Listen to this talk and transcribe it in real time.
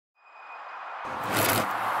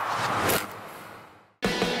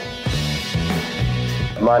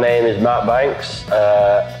My name is Matt Banks.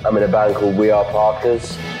 I'm in a band called Are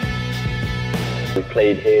Parkas. We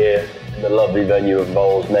played here in the lovely venue of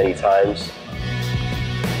Moles many times.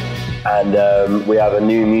 And we have a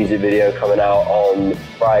new music video coming out on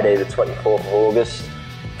Friday the 24th of August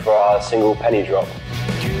for our single Penny Drop.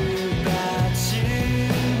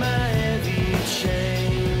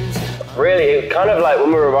 Really, it kind of like when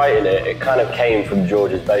we were writing it, it kind of came from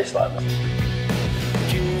George's bass line.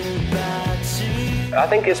 I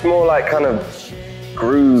think it's more like kind of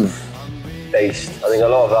groove based. I think a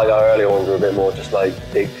lot of like our earlier ones were a bit more just like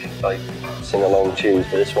big, like sing along tunes,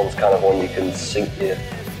 but this one's kind of one you can sink your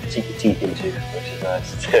teeth into, which is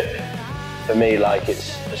nice. For me, like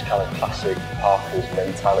it's just kind of classic Parkas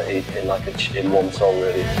mentality in one song,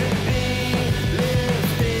 really.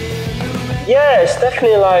 Yeah, it's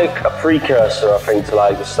definitely like a precursor, I think, to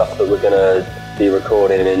like the stuff that we're gonna be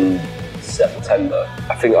recording in September.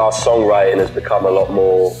 I think our songwriting has become a lot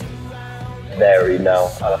more varied now,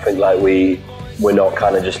 and I think like we're not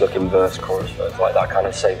kind of just looking verse, chorus, verse, like that kind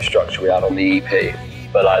of same structure we had on the EP.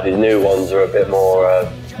 But like these new ones are a bit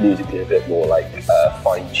more musically a bit more like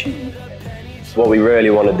fine-tuned. What we really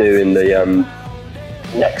want to do in the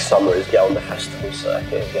next summer is get on the festival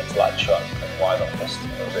circuit and get to like Truck and Why Not Festival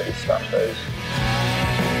and really smash those.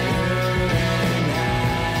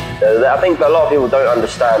 I think a lot of people don't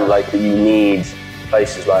understand like that you need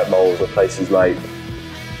places like Moles or places like,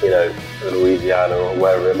 you know, Louisiana or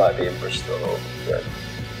wherever it might be in Bristol or, you know,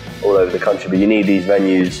 all over the country, but you need these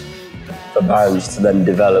venues for bands to then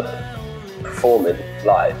develop performing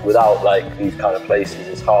live. Without like these kind of places,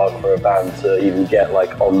 it's hard for a band to even get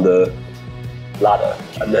like on the ladder,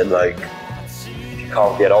 and then like if you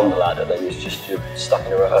can't get on the ladder, then you're stuck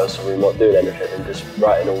in a rehearsal room not doing anything and just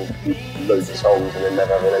writing all loads of songs and then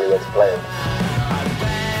never having anywhere to play them.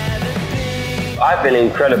 I've been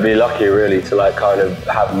incredibly lucky really to like kind of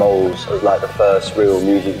have Moles as like the first real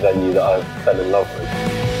music venue that I fell in love with.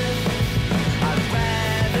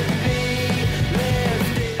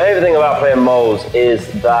 The favorite thing about playing Moles is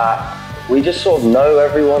that we just sort of know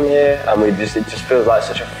everyone here, and it just feels like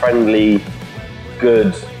such a friendly,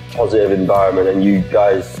 good, positive environment, and you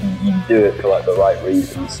guys, you do it for like the right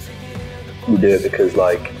reasons. You do it because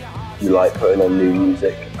like you like putting on new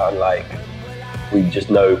music, and like we just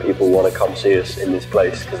know people want to come see us in this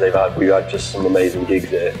place because we've had just some amazing gigs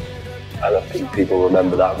here, and I think people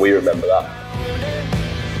remember that. We remember that.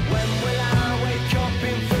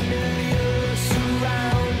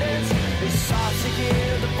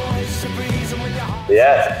 But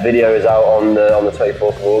yeah, video is out on the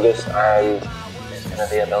 24th of August, and it's going to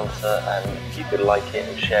be a belter, and if you could like it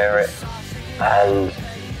and share it and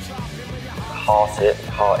heart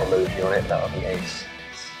emoji on it, that would be ace.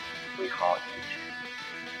 We heart you.